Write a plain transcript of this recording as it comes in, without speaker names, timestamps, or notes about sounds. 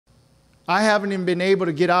I haven't even been able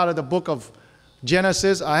to get out of the book of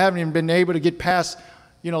Genesis. I haven't even been able to get past,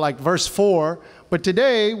 like verse 4. But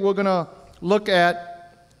today we're going to look at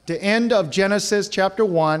the end of Genesis chapter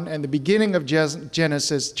 1 and the beginning of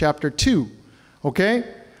Genesis chapter 2. Okay?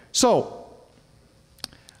 So,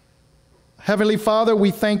 Heavenly Father,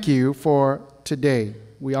 we thank you for today.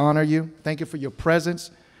 We honor you. Thank you for your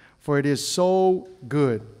presence, for it is so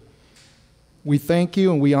good. We thank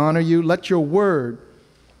you and we honor you. Let your word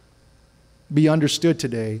be understood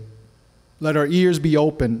today. Let our ears be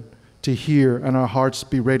open to hear and our hearts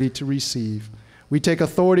be ready to receive. We take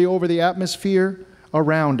authority over the atmosphere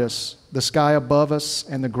around us, the sky above us,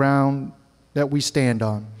 and the ground that we stand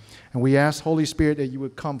on. And we ask, Holy Spirit, that you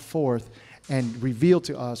would come forth and reveal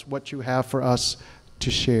to us what you have for us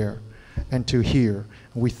to share and to hear.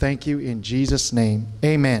 And we thank you in Jesus' name.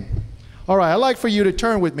 Amen. All right, I'd like for you to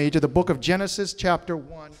turn with me to the book of Genesis chapter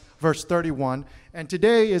 1, verse 31. And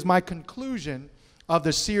today is my conclusion of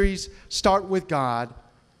the series, Start with God.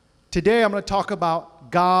 Today I'm going to talk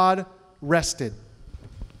about God rested.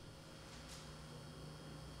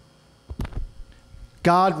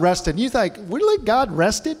 God rested. You think, really, God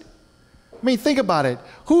rested? I mean, think about it.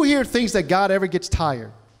 Who here thinks that God ever gets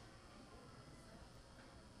tired?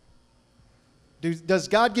 Does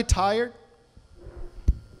God get tired?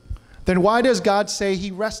 Then why does God say he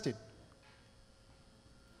rested?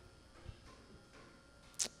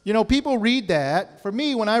 People read that. For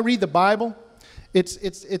me, when I read the Bible, it's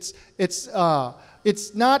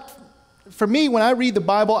not. For me, when I read the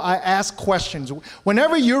Bible, I ask questions.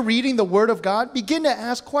 Whenever you're reading the Word of God, begin to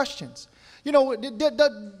ask questions.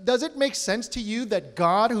 Does it make sense to you that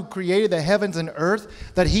God, who created the heavens and earth,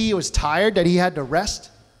 that he was tired, that he had to rest?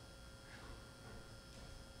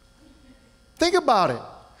 Think about it.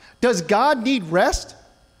 Does God need rest?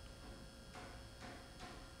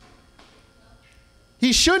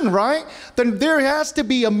 He shouldn't, right? Then there has to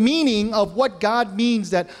be a meaning of what God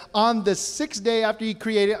means, that on the sixth day after he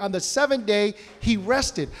created, on the seventh day, he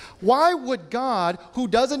rested. Why would God, who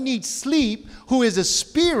doesn't need sleep, who is a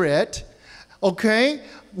spirit,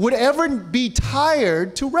 would ever be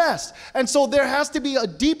tired to rest? And so there has to be a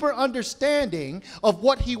deeper understanding of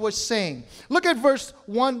what he was saying. Look at verse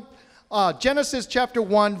 1, Genesis chapter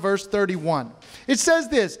 1, verse 31. It says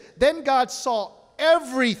this, "Then God saw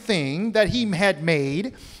everything that he had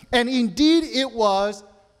made, and indeed it was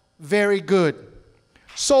very good.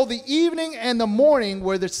 So the evening and the morning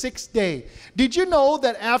were the sixth day." Did you know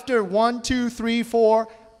that after 1, 2, 3, 4,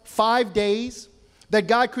 5 days, that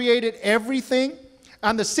God created everything?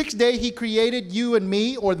 On the sixth day, he created you and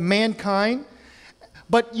me, or mankind.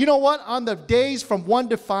 But you know what? On the days from 1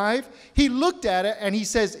 to 5, he looked at it and he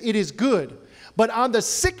says, it is good. But on the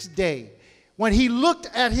sixth day, when he looked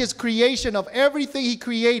at his creation of everything he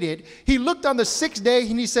created, he looked on the sixth day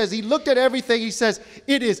and he looked at everything, he says,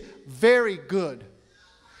 it is very good.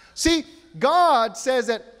 See, God says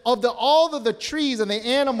that of all of the trees and the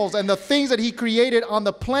animals and the things that he created on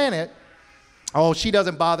the planet, oh, she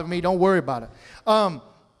doesn't bother me, don't worry about it,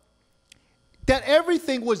 that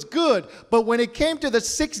everything was good. But when it came to the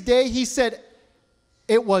sixth day, he said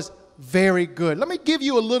it was very good. Let me give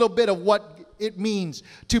you a little bit of what it means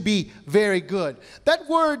to be very good. That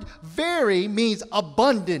word very means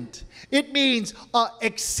abundant. It means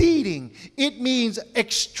exceeding. It means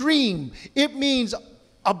extreme. It means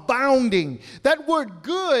abounding. That word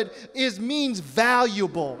good means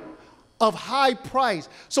valuable, of high price.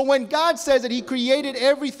 So when God says that he created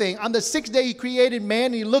everything, on the sixth day he created man,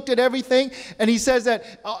 and he looked at everything, and he says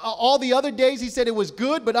that all the other days he said it was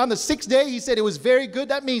good, but on the sixth day he said it was very good.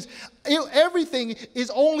 That means everything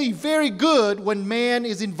is only very good when man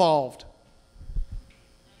is involved.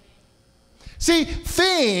 See,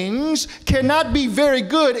 things cannot be very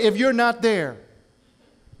good if you're not there.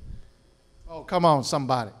 Oh, come on,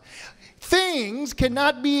 somebody. Things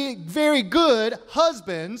cannot be very good,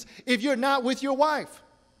 husbands, if you're not with your wife.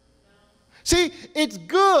 See, it's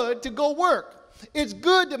good to go work. It's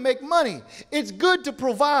good to make money. It's good to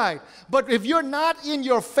provide. But if you're not in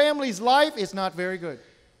your family's life, it's not very good.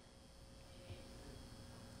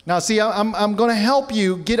 Now, see, I'm going to help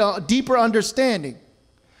you get a deeper understanding.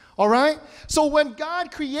 All right? So when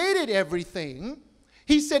God created everything,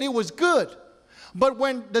 he said it was good. But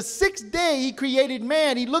when the sixth day he created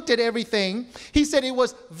man, he looked at everything, he said it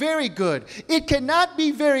was very good. It cannot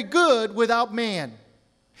be very good without man.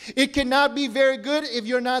 It cannot be very good if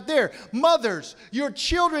you're not there. Mothers, your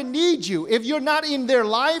children need you. If you're not in their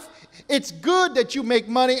life, it's good that you make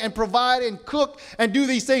money and provide and cook and do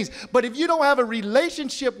these things. But if you don't have a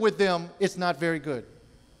relationship with them, it's not very good.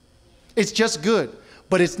 It's just good,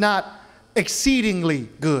 but it's not exceedingly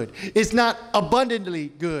good. It's not abundantly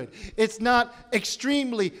good. It's not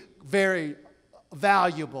extremely very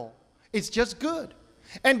valuable. It's just good.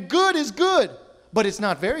 And good is good, but it's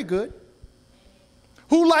not very good.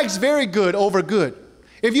 Who likes very good over good?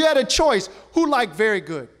 If you had a choice, who liked very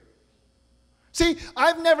good? See,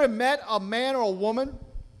 I've never met a man or a woman,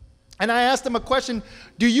 and I asked them a question,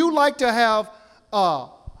 do you like to have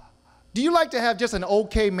just an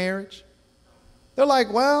okay marriage? They're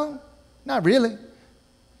like, well, not really.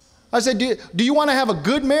 I said, do you want to have a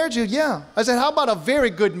good marriage? Yeah. I said, how about a very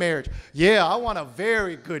good marriage? Yeah, I want a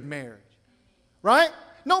very good marriage. Right?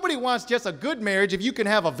 Nobody wants just a good marriage if you can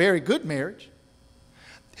have a very good marriage.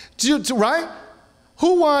 Right?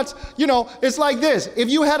 Who wants, it's like this. If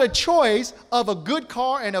you had a choice of a good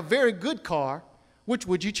car and a very good car, which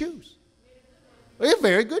would you choose? A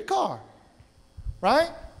very good car. Right?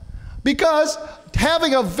 Because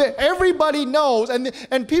having everybody knows,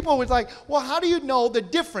 and people was like, well, how do you know the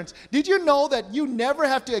difference? Did you know that you never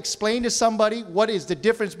have to explain to somebody what is the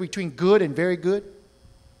difference between good and very good?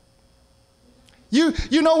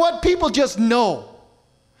 You know what? People just know.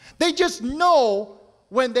 They just know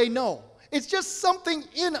when they know. It's just something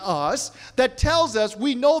in us that tells us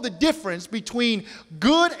we know the difference between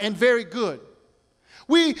good and very good.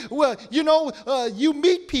 You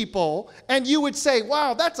meet people and you would say,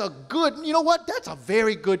 wow, that's a good, you know what? That's a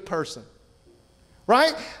very good person.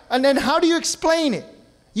 Right? And then how do you explain it?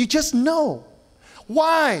 You just know.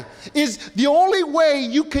 Why? Is the only way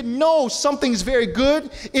you can know something's very good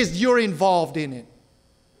is you're involved in it.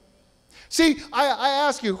 See, I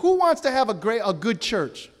ask you, who wants to have a good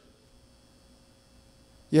church?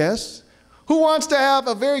 Yes. Who wants to have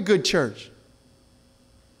a very good church?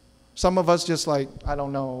 Some of us just like, I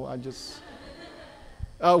don't know,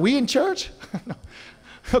 we in church?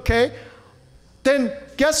 Okay. Then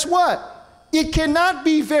guess what? It cannot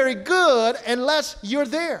be very good unless you're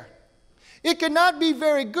there. It cannot be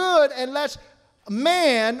very good unless a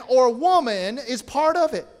man or a woman is part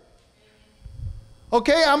of it.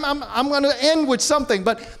 Okay, I'm going to end with something.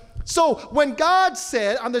 But so when God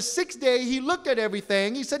said on the sixth day, he looked at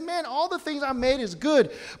everything. He said, man, all the things I made is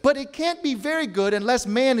good, but it can't be very good unless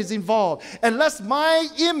man is involved, unless my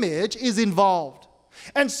image is involved.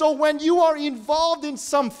 And so when you are involved in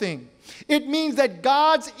something, it means that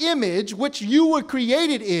God's image, which you were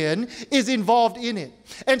created in, is involved in it.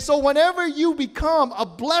 And so whenever you become a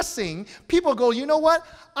blessing, people go, you know what?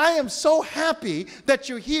 I am so happy that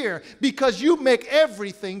you're here because you make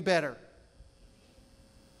everything better.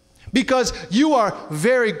 Because you are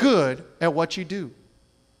very good at what you do.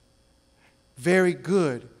 Very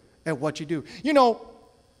good at what you do. You know,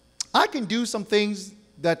 I can do some things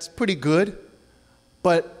that's pretty good,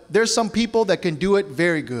 but there's some people that can do it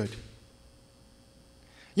very good.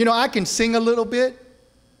 You know, I can sing a little bit,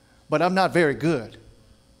 but I'm not very good.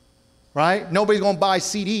 Right? Nobody's going to buy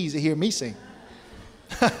CDs to hear me sing.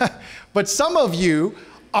 But some of you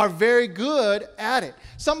are very good at it.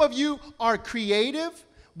 Some of you are creative,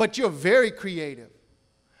 but you're very creative.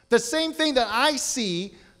 The same thing that I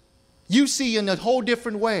see, you see in a whole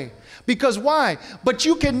different way. Because why? But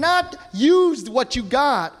you cannot use what you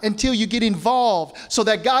got until you get involved so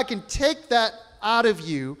that God can take that out of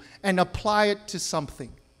you and apply it to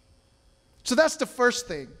something. So that's the first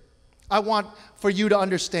thing I want for you to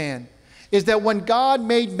understand, is that when God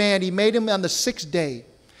made man, he made him on the sixth day.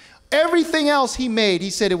 Everything else he made, he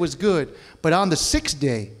said it was good. But on the sixth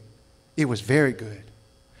day, it was very good.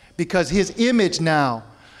 Because his image now,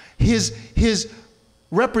 his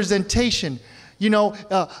representation,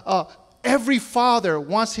 every father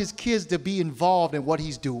wants his kids to be involved in what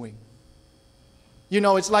he's doing.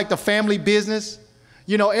 It's like the family business.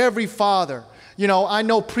 Every father. I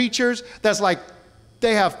know preachers that's like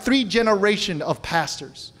they have 3 generations of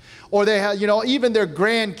pastors. Or they have, even their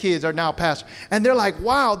grandkids are now pastors. And they're like,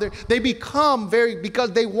 wow, they become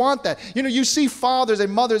because they want that. You see fathers and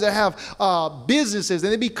mothers that have businesses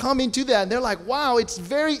and they become into that. And they're like, wow, it's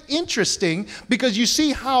very interesting because you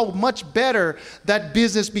see how much better that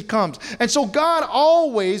business becomes. And so God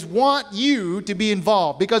always wants you to be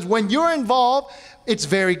involved because when you're involved, it's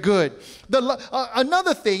very good.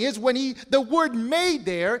 Another thing is the word made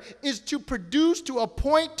there is to produce, to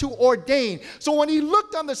appoint, to ordain. So when he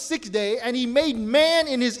looked on the sixth day and he made man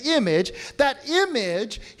in his image, that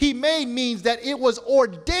image he made means that it was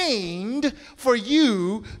ordained for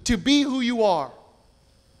you to be who you are.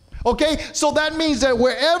 Okay, so that means that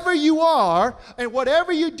wherever you are and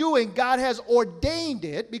whatever you're doing, God has ordained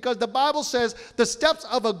it because the Bible says the steps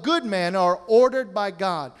of a good man are ordered by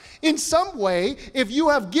God. In some way, if you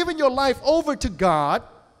have given your life over to God,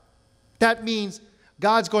 that means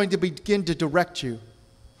God's going to begin to direct you.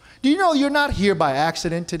 Do you know you're not here by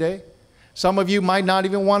accident today? Some of you might not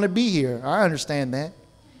even want to be here. I understand that.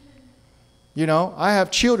 You know, I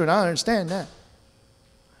have children. I understand that.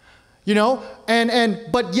 You know,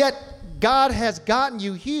 but yet God has gotten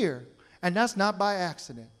you here, and that's not by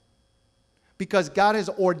accident. Because God has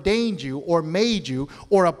ordained you or made you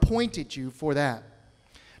or appointed you for that.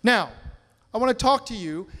 Now, I want to talk to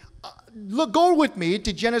you. Go with me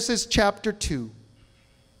to Genesis chapter 2.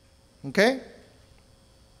 Okay?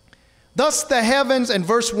 Thus the heavens, and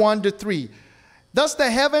verse 1 to 3. Thus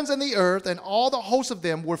the heavens and the earth and all the hosts of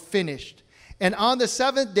them were finished. And on the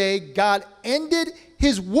seventh day, God ended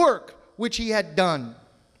his work which he had done.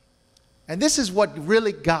 And this is what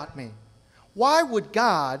really got me. Why would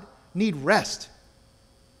God need rest?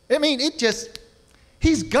 I mean,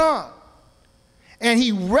 he's gone. And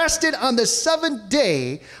he rested on the seventh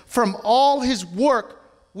day from all his work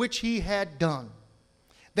which he had done.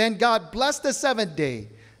 Then God blessed the seventh day,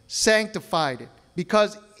 sanctified it,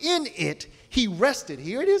 because in it he rested.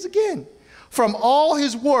 Here it is again. From all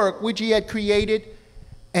his work which he had created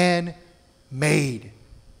and made.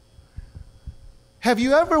 Have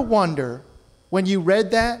you ever wondered, when you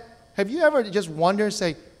read that, have you ever just wondered and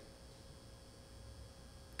say,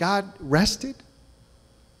 God rested?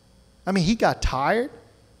 I mean, he got tired.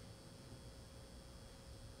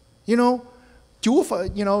 You know,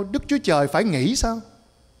 Đức Chúa Trời phải nghỉ sao?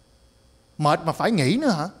 Mệt mà phải nghỉ nữa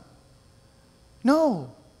hả? No.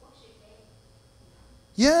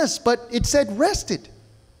 Yes, but it said rested.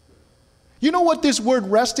 You know what this word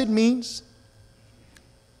rested means?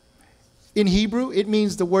 In Hebrew, it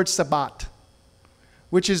means the word Sabbath,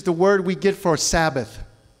 which is the word we get for Sabbath,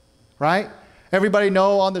 right? Everybody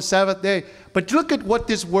know on the Sabbath day. But look at what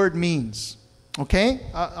this word means, okay?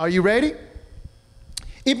 Are you ready?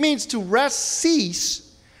 It means to rest,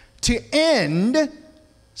 cease, to end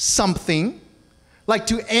something, like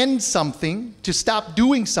to end something, to stop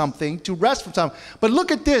doing something, to rest from something. But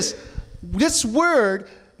look at this. This word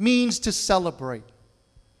means to celebrate.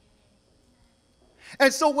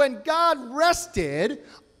 And so when God rested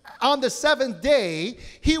on the seventh day,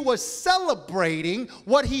 he was celebrating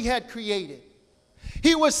what he had created.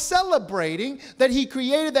 He was celebrating that he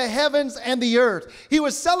created the heavens and the earth. He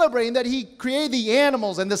was celebrating that he created the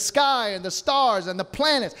animals and the sky and the stars and the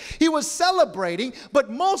planets. He was celebrating, but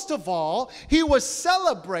most of all, he was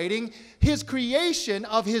celebrating his creation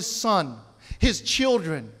of his son, his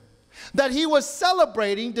children. That he was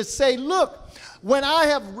celebrating to say, look, when I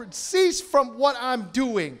have ceased from what I'm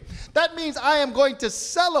doing, that means I am going to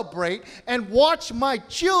celebrate and watch my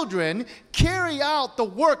children carry out the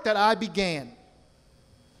work that I began.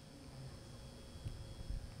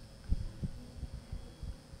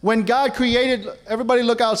 When God created, everybody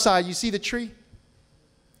look outside. You see the tree?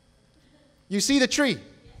 You see the tree?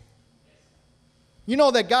 You know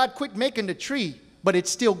that God quit making the tree, but it's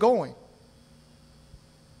still going.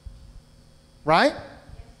 Right?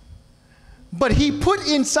 But he put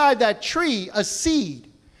inside that tree a seed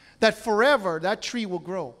that forever that tree will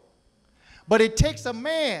grow. But it takes a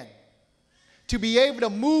man to be able to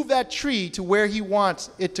move that tree to where he wants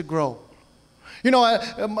it to grow. You know,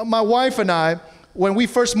 my wife and I, when we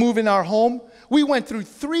first moved in our home, we went through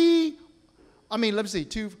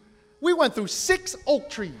we went through 6 oak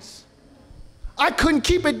trees. I couldn't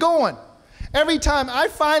keep it going. Every time I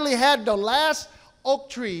finally had the last oak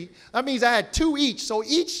tree, that means I had 2 each. So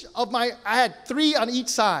I had 3 on each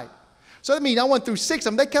side. So that means I went through 6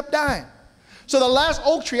 of them. They kept dying. So the last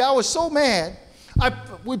oak tree, I was so mad.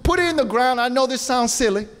 We put it in the ground. I know this sounds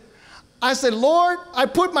silly. I said, Lord, I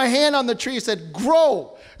put my hand on the tree and said,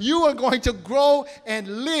 grow. You are going to grow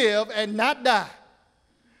and live and not die.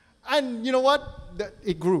 And you know what?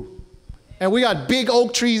 It grew. And we got big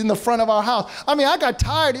oak trees in the front of our house. I mean, I got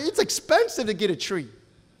tired. It's expensive to get a tree.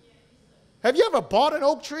 Have you ever bought an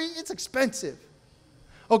oak tree? It's expensive.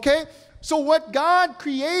 Okay? So what God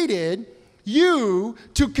created you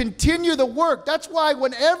to continue the work. That's why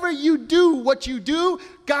whenever you do what you do,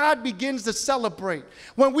 God begins to celebrate.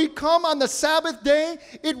 When we come on the Sabbath day,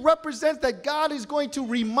 it represents that God is going to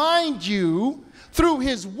remind you through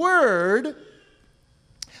his word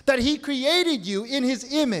that he created you in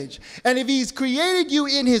his image. And if he's created you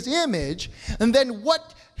in his image, and then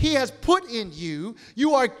what he has put in you,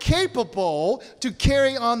 you are capable to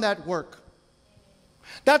carry on that work.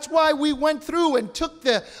 That's why we went through and took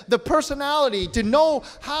the personality to know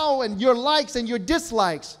how and your likes and your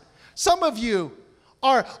dislikes. Some of you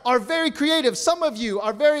are very creative. Some of you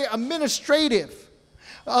are very administrative.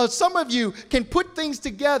 Some of you can put things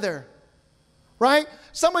together, right?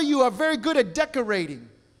 Some of you are very good at decorating,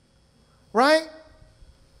 right?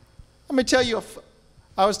 Let me tell you,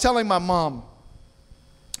 I was telling my mom,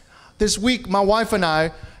 This week, my wife and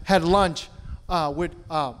I had lunch with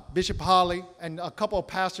Bishop Holly and a couple of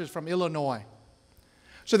pastors from Illinois.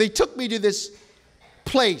 So they took me to this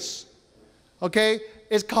place, okay?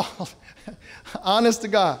 It's called, honest to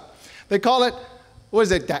God, they call it, what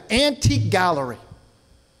is it, the Antique Gallery,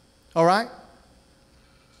 all right?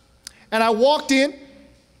 And I walked in,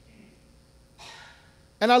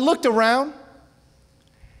 and I looked around,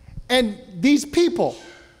 and these people,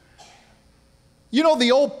 you know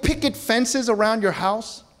the old picket fences around your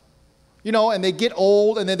house? You know, and they get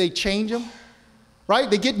old and then they change them,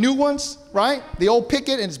 right? They get new ones, right? The old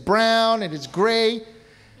picket, and it's brown and it's gray.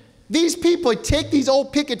 These people take these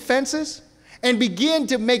old picket fences and begin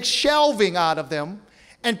to make shelving out of them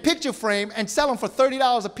and picture frame and sell them for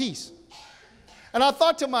 $30 a piece. And I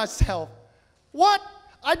thought to myself, what?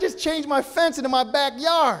 I just changed my fence into my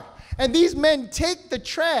backyard. And these men take the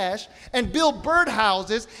trash and build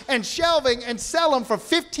birdhouses and shelving and sell them for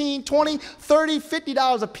 $15, $20, $30,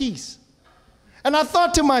 $50 a piece. And I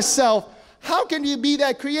thought to myself, how can you be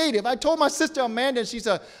that creative? I told my sister Amanda, and she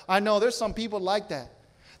said, I know there's some people like that.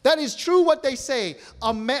 That is true what they say.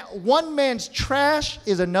 One man's trash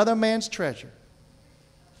is another man's treasure.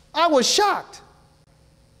 I was shocked.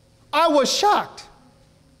 I was shocked.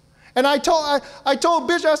 And I told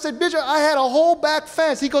Bishop, I said, Bishop, I had a whole back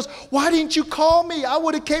fence. He goes, why didn't you call me? I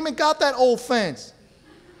would have came and got that old fence.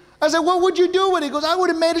 I said, what would you do with it? He goes, I would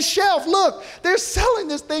have made a shelf. Look, they're selling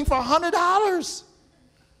this thing for $100.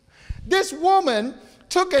 This woman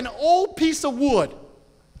took an old piece of wood,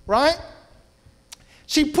 right?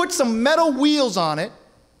 She put some metal wheels on it,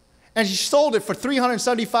 and she sold it for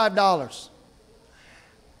 $375.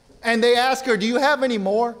 And they asked her, do you have any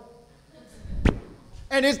more?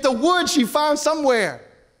 And it's the wood she found somewhere.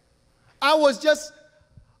 I was just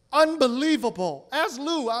unbelievable. Ask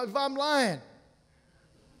Lou if I'm lying.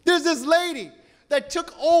 There's this lady that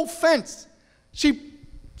took old fence. She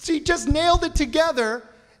just nailed it together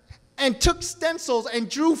and took stencils and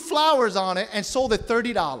drew flowers on it and sold it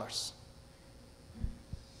 $30.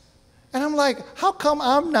 And I'm like, how come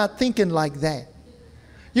I'm not thinking like that?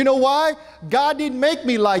 You know why? God didn't make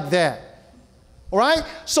me like that. All right?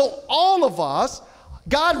 So all of us,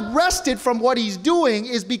 God rested from what he's doing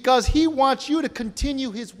is because he wants you to continue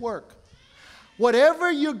his work.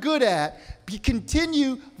 Whatever you're good at,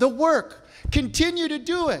 continue the work. Continue to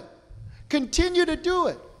do it. Continue to do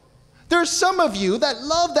it. There's some of you that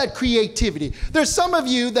love that creativity. There's some of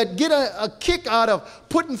you that get a kick out of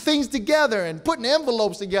putting things together and putting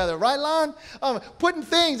envelopes together, right, Lon? Putting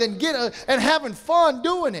things and having fun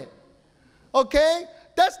doing it. Okay?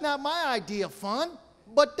 That's not my idea of fun,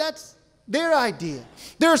 but that's their idea.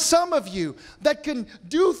 There are some of you that can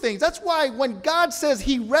do things. That's why when God says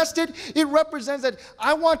he rested, it represents that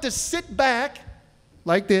I want to sit back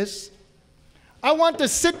like this. I want to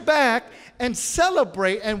sit back and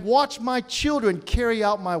celebrate and watch my children carry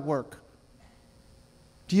out my work.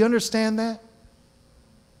 Do you understand that?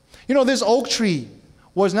 You know, this oak tree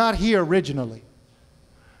was not here originally.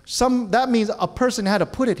 That means a person had to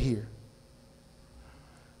put it here.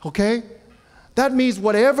 Okay? That means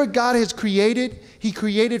whatever God has created, he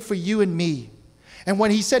created for you and me. And when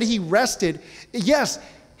he said he rested, yes,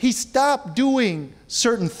 he stopped doing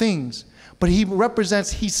certain things, but he represents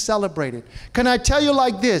he celebrated. Can I tell you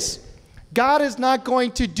like this? God is not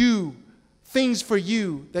going to do things for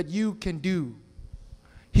you that you can do.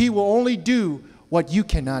 He will only do what you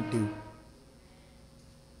cannot do.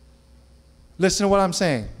 Listen to what I'm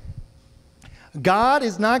saying. God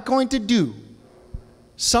is not going to do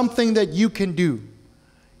something that you can do.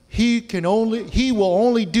 He will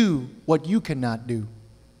only do what you cannot do.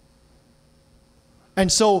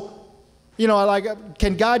 And so, you know, like,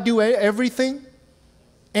 can God do everything?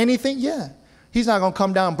 Anything? Yeah. He's not going to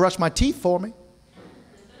come down and brush my teeth for me.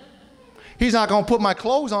 He's not going to put my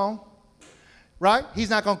clothes on, right?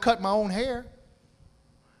 He's not going to cut my own hair.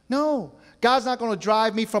 No. God's not going to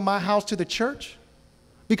drive me from my house to the church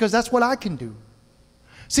because that's what I can do.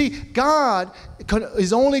 See, God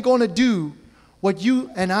is only going to do what you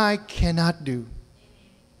and I cannot do.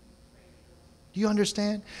 Do you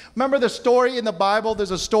understand? Remember the story in the Bible?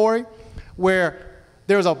 There's a story where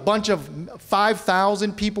there's a bunch of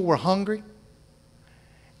 5,000 people were hungry.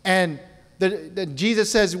 And Jesus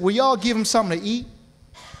says, will y'all give them something to eat?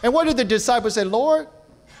 And what did the disciples say? Lord,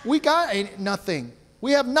 we got nothing.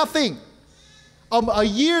 We have nothing. A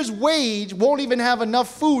year's wage won't even have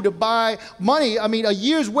enough food to buy money. I mean, a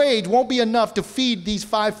year's wage won't be enough to feed these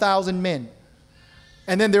 5,000 men.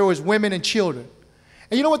 And then there was women and children.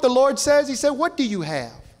 And you know what the Lord says? He said, what do you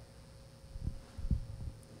have?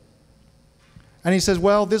 And he says,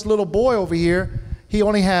 well, this little boy over here, he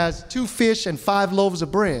only has 2 fish and 5 loaves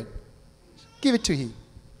of bread. Give it to him.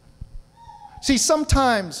 See,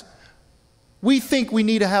 sometimes we think we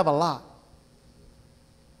need to have a lot.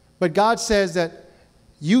 But God says that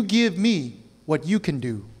you give me what you can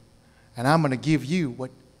do, and I'm going to give you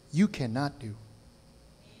what you cannot do.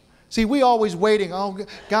 See, we always waiting. Oh,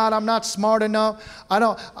 God, I'm not smart enough.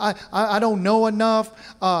 I don't know enough.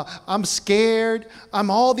 I'm scared. I'm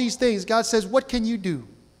all these things. God says, what can you do?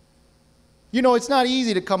 You know, it's not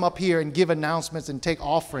easy to come up here and give announcements and take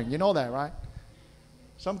offering. You know that, right?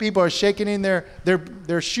 Some people are shaking in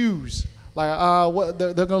their shoes. Like,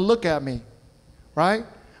 they're going to look at me, right?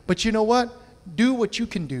 But you know what? Do what you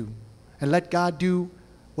can do, and let God do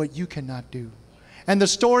what you cannot do. And the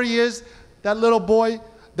story is, that little boy,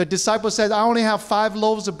 the disciple says, I only have 5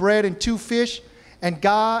 loaves of bread and 2 fish. And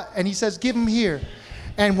he says, give them here.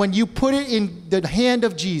 And when you put it in the hand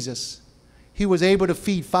of Jesus, he was able to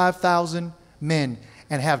feed 5,000 men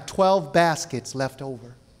and have 12 baskets left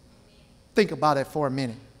over. Think about it for a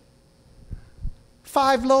minute.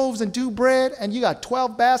 5 loaves and 2 bread, and you got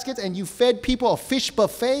 12 baskets, and you fed people a fish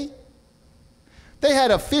buffet. They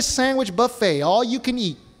had a fish sandwich buffet, all you can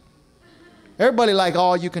eat. Everybody like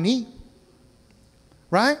all you can eat.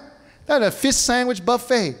 Right? That's a fish sandwich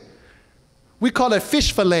buffet. We call it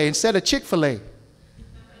fish fillet instead of Chick-fil-A.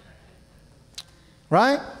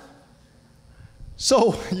 Right?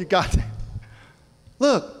 So you got that.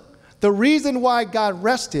 Look, the reason why God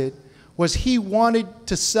rested was he wanted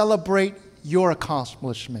to celebrate your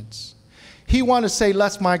accomplishments. He wanted to say,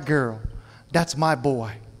 that's my girl. That's my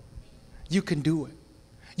boy. You can do it.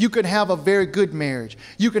 You can have a very good marriage.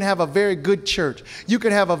 You can have a very good church. You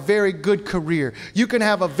can have a very good career. You can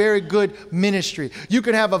have a very good ministry. You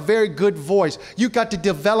can have a very good voice. You got to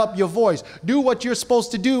develop your voice. Do what you're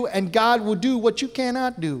supposed to do, and God will do what you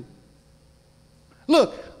cannot do.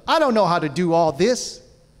 Look, I don't know how to do all this.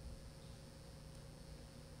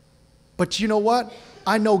 But you know what?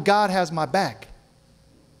 I know God has my back.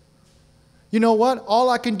 You know what? All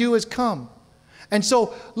I can do is come. And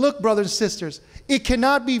so, look, brothers and sisters, it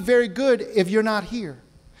cannot be very good if you're not here.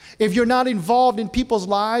 If you're not involved in people's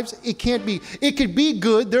lives, it can't be. It could be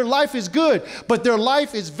good. Their life is good. But their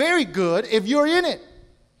life is very good if you're in it.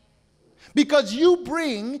 Because you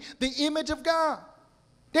bring the image of God.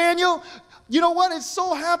 Daniel, you know what? It's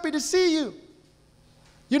so happy to see you.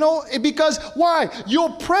 You know, because why? Your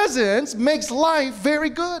presence makes life very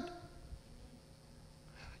good.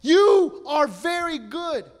 You are very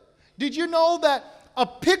good. Did you know that a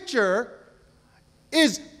picture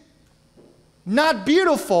is not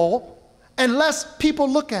beautiful unless people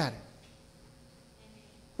look at it?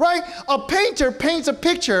 Right? A painter paints a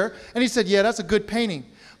picture and he said, yeah, that's a good painting.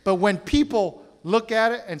 But when people look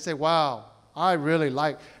at it and say, wow, I really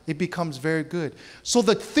like it, it becomes very good. So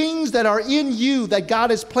the things that are in you that God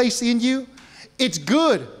has placed in you, it's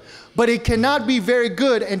good. But it cannot be very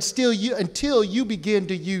good until you begin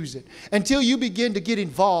to use it, until you begin to get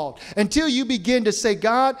involved, until you begin to say,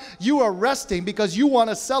 God, you are resting because you want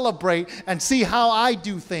to celebrate and see how I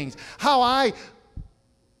do things, how I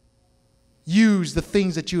use the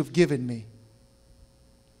things that you have given me.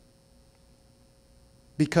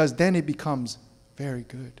 Because then it becomes very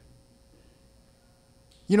good.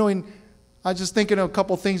 You know, I was just thinking of a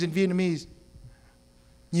couple of things in Vietnamese.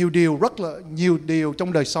 Nhiều điều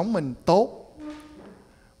trong đời sống mình tốt,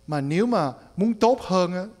 mà nếu mà muốn tốt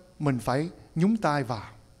hơn á, mình phải nhúng tay vào.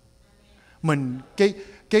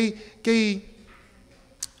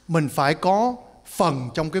 Mình phải có phần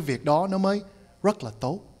trong cái việc đó nó mới rất là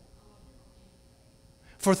tốt.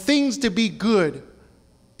 For things to be good,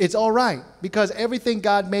 it's all right because everything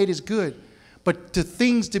God made is good. But to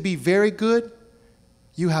things to be very good,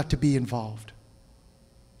 you have to be involved.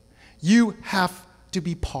 You have to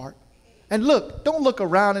be part. And look, don't look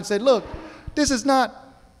around and say, look, this is not,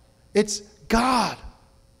 it's God.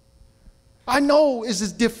 I know this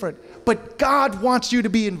is different, but God wants you to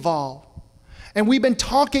be involved. And we've been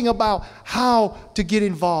talking about how to get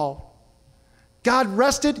involved. God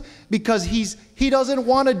rested because he doesn't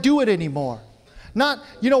want to do it anymore.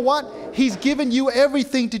 You know what? He's given you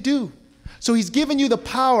everything to do. So he's given you the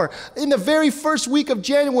power. In the very first week of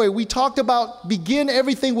January, we talked about begin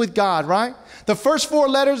everything with God, right? The first 4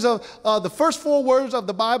 words of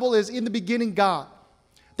the Bible is in the beginning, God.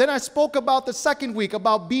 Then I spoke about the second week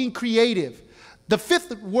about being creative. The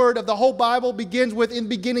 5th word of the whole Bible begins with in the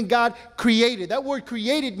beginning, God created. That word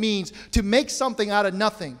created means to make something out of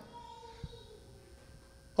nothing.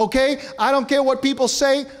 Okay? I don't care what people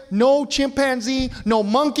say. No chimpanzee, no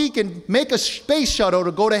monkey can make a space shuttle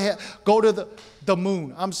to go to the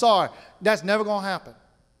moon. I'm sorry. That's never going to happen.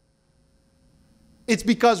 It's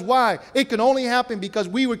because why? It can only happen because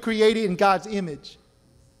we were created in God's image.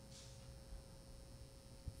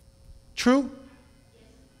 True?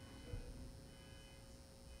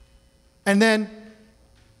 And then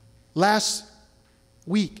last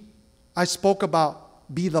week, I spoke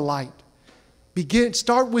about be the light.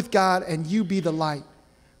 Start with God and you be the light.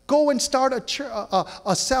 Go and start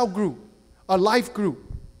a cell group, a life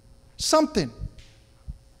group, something.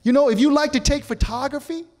 You know, if you like to take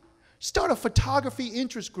photography, start a photography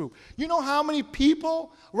interest group. You know how many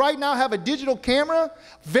people right now have a digital camera,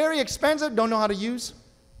 very expensive, don't know how to use?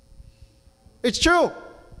 It's true.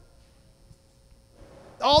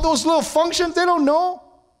 All those little functions, they don't know.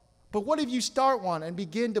 But what if you start one and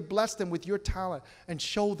begin to bless them with your talent and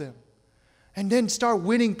show them? And then start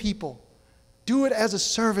winning people. Do it as a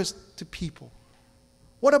service to people.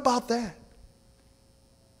 What about that?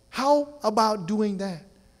 How about doing that?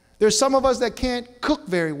 There's some of us that can't cook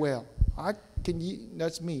very well.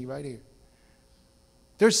 That's me right here.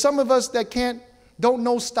 There's some of us that don't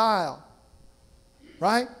know style.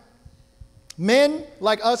 Right? Men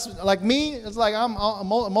like us, like me, it's like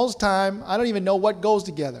most time, I don't even know what goes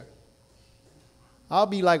together. I'll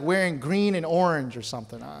be like wearing green and orange or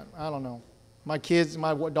something. I don't know. My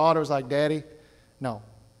daughter's like, Daddy, no.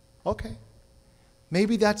 Okay.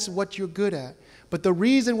 Maybe that's what you're good at. But the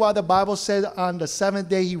reason why the Bible says on the seventh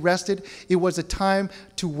day he rested, it was a time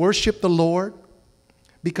to worship the Lord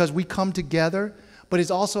because we come together, but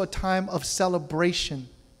it's also a time of celebration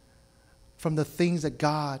from the things that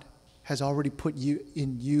God has already put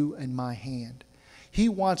in you and my hand. He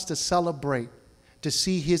wants to celebrate, to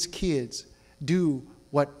see his kids do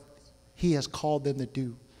what he has called them to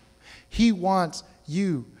do. He wants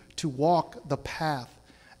you to walk the path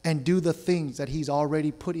and do the things that he's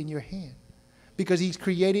already put in your hand. Because he's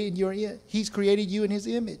created you in his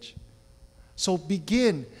image. So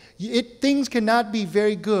begin. Things cannot be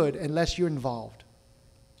very good unless you're involved.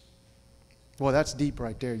 Well, that's deep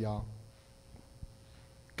right there, y'all.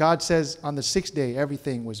 God says on the sixth day,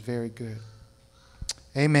 everything was very good.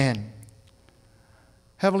 Amen.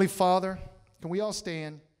 Heavenly Father, can we all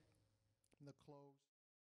stand?